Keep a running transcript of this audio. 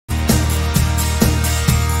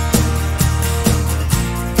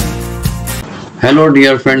Hello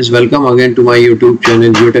dear friends, welcome again to my YouTube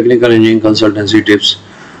channel Geotechnical Engineering Consultancy Tips.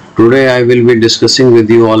 Today I will be discussing with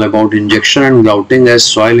you all about injection and grouting as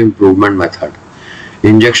soil improvement method.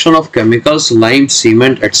 Injection of chemicals, lime,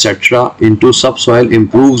 cement, etc. into subsoil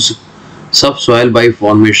improves subsoil by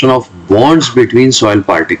formation of bonds between soil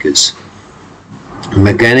particles.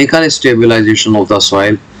 Mechanical stabilization of the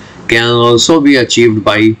soil can also be achieved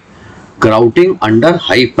by grouting under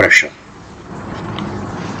high pressure.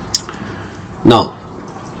 Now,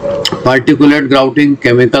 particulate grouting,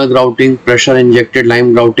 chemical grouting, pressure injected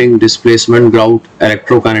lime grouting, displacement grout,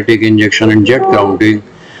 electro-kinetic injection and jet grouting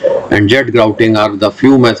are the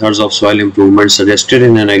few methods of soil improvement suggested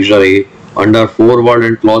in Annexure A under Foreword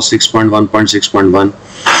and Clause 6.1.6.1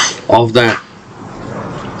 of the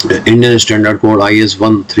Indian Standard Code IS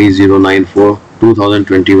 13094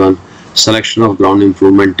 2021 Selection of Ground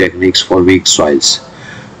Improvement Techniques for Weak Soils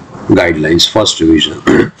Guidelines, first revision.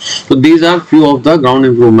 So these are few of the ground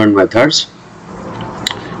improvement methods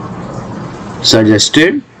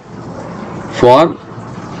suggested for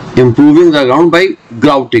improving the ground by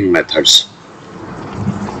grouting methods.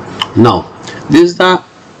 Now this is the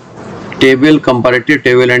table, comparative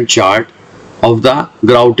table and chart of the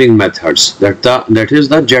grouting methods, that is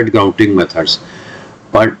the jet grouting methods,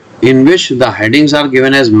 but in which the headings are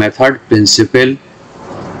given as method, principle,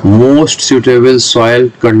 most suitable soil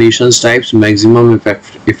conditions types, maximum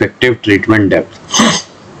effective treatment depth.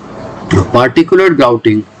 Particulate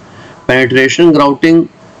grouting, penetration grouting,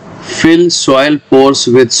 fill soil pores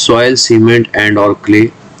with soil, cement and or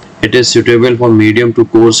clay. It is suitable for medium to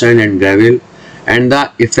coarse sand and gravel, and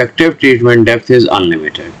the effective treatment depth is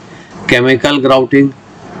unlimited. Chemical grouting,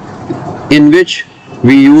 in which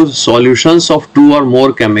we use solutions of two or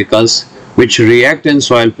more chemicals which react in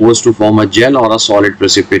soil pores to form a gel or a solid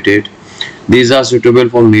precipitate. These are suitable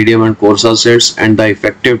for medium and coarse assets, and the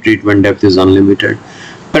effective treatment depth is unlimited.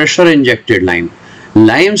 Pressure injected lime,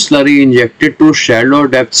 lime slurry injected to shallow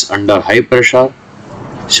depths under high pressure,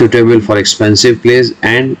 suitable for expensive clays,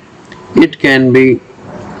 and it can be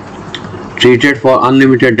treated for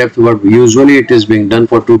unlimited depth, but usually it is being done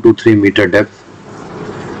for 2 to 3 meter depth.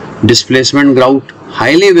 Displacement grout,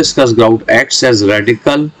 highly viscous grout acts as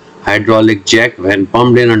radical hydraulic jack when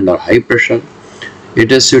pumped in under high pressure.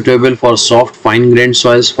 It is suitable for soft fine-grained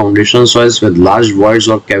soils, foundation soils with large voids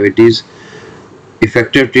or cavities.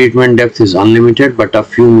 Effective treatment depth is unlimited, but a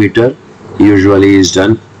few meter usually is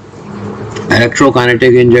done.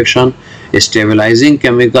 Electro-kinetic injection, stabilizing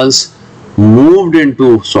chemicals moved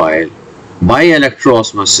into soil by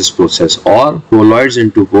electro-osmosis process or colloids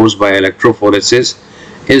into pores by electrophoresis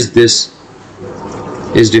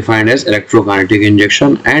is defined as electro-kinetic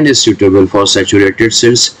injection and is suitable for saturated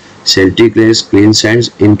silts, silty clays, clean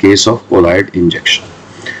sands in case of colloid injection.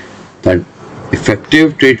 The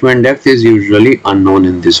effective treatment depth is usually unknown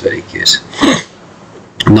in this very case.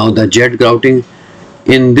 Now the jet grouting,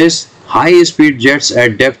 in this high-speed jets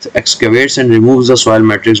at depth excavates and removes the soil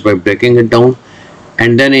matrix by breaking it down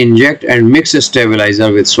and then inject and mix a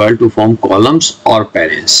stabilizer with soil to form columns or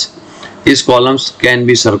parens. These columns can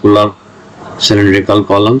be circular, cylindrical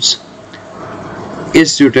columns,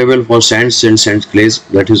 is suitable for sands, silts and clays,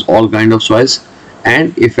 that is all kind of soils,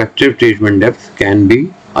 and effective treatment depth can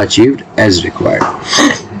be achieved as required.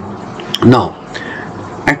 Now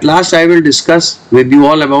at last I will discuss with you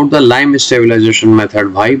all about the lime stabilization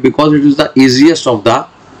method. Why? Because it is the easiest of the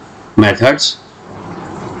methods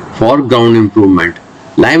for ground improvement.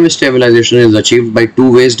 Lime stabilization is achieved by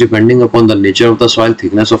two ways depending upon the nature of the soil,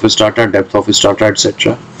 thickness of strata, depth of strata,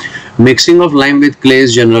 etc. Mixing of lime with clay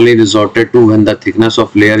is generally resorted to when the thickness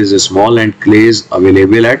of layer is small and clay is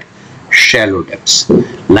available at shallow depths.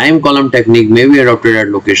 Lime column technique may be adopted at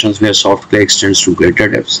locations where soft clay extends to greater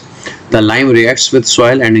depths. The lime reacts with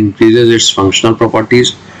soil and increases its functional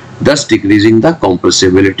properties, thus decreasing the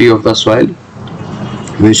compressibility of the soil,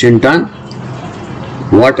 which in turn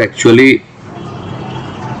what actually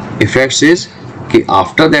effects is that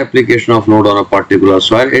after the application of load on a particular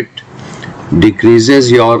soil, it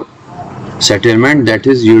decreases your settlement, that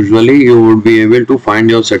is usually you would be able to find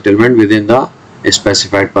your settlement within the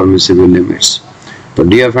specified permissible limits. So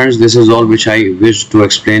dear friends, this is all which I wish to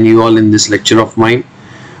explain you all in this lecture of mine.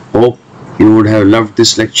 Hope you would have loved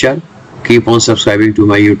this lecture. Keep on subscribing to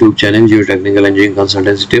my YouTube channel Geotechnical Engineering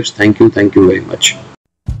Consultancy Tips. Thank you very much.